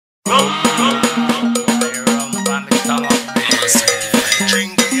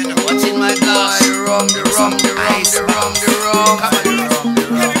What's in my glass? The rum, the rum, the rum, the rum, the rum.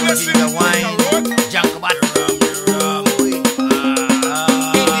 The wine. Junk about the rum,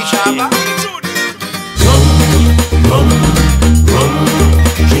 English harbor.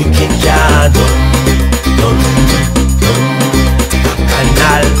 Drinking jar,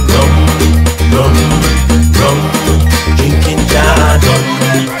 canal, drinking jar,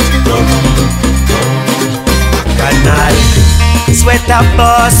 canal. Sweat a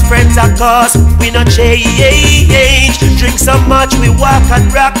bus, friends a cause, we no change. Drink so much we walk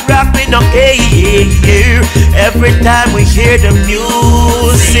and rock, we no care. Every time we hear the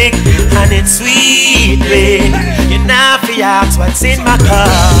music and it's sweetly, you know fi ask what's in my cup.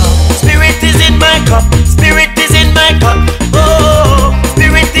 Spirit is in my cup, spirit is in my cup. Oh,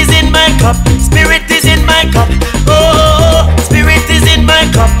 spirit is in my cup, spirit is in my cup. Oh, spirit is in my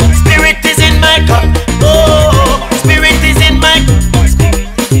cup, spirit is in my cup. Oh, spirit is in my cup.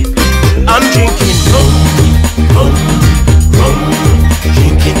 I'm drinking rum,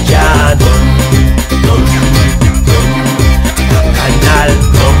 drinking jar, canal,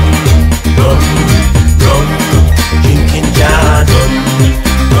 drinking jar,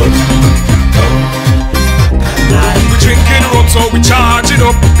 we drinking rum so we charge it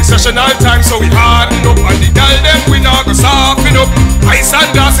up. The session all time so we harden up. And the girl them we not go soften up. Ice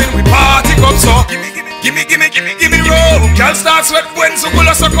and dancing we party up. So give me rum. Girl start sweat when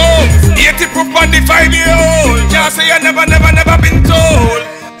Zuguluss come. 80 proof on the 5-year-old. Can't say I never been told.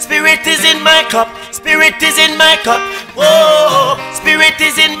 Spirit is in my cup, spirit is in my cup. Whoa, spirit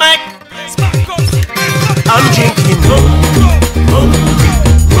is in my cup. I'm drinking rum,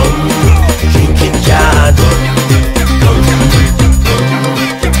 drinking jar,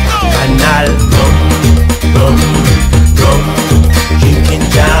 canal, drinking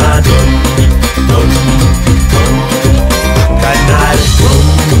jar, canal,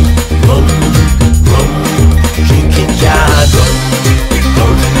 drinking jar,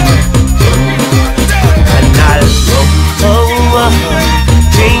 canal,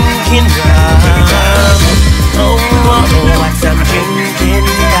 drinking rum. What's I'm drinking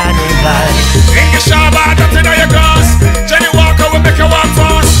carnival. In your shower, that's in your glass. Jenny Walker will make you walk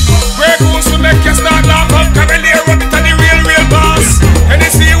fast. Grey Goose will make you start laughing. Cavalier Rabbit and the real boss.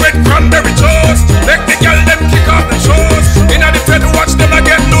 Hennessy with cranberry toast. Make the girl them kick off the shows. Inna the fed watch them a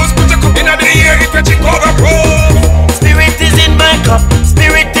get loose. Put your cup inna the air if you chick over pro. Spirit is in my cup,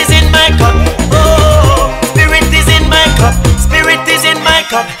 spirit is in my cup. Oh, spirit is in my cup, spirit is in my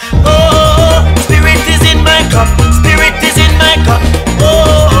cup. Oh, spirit is in my cup, spirit is in my cup.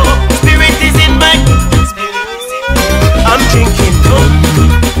 Oh, spirit is in my cup. I'm drinking rum,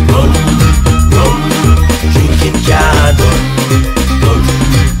 drinking jar,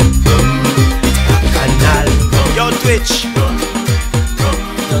 canal. Yo Twitch.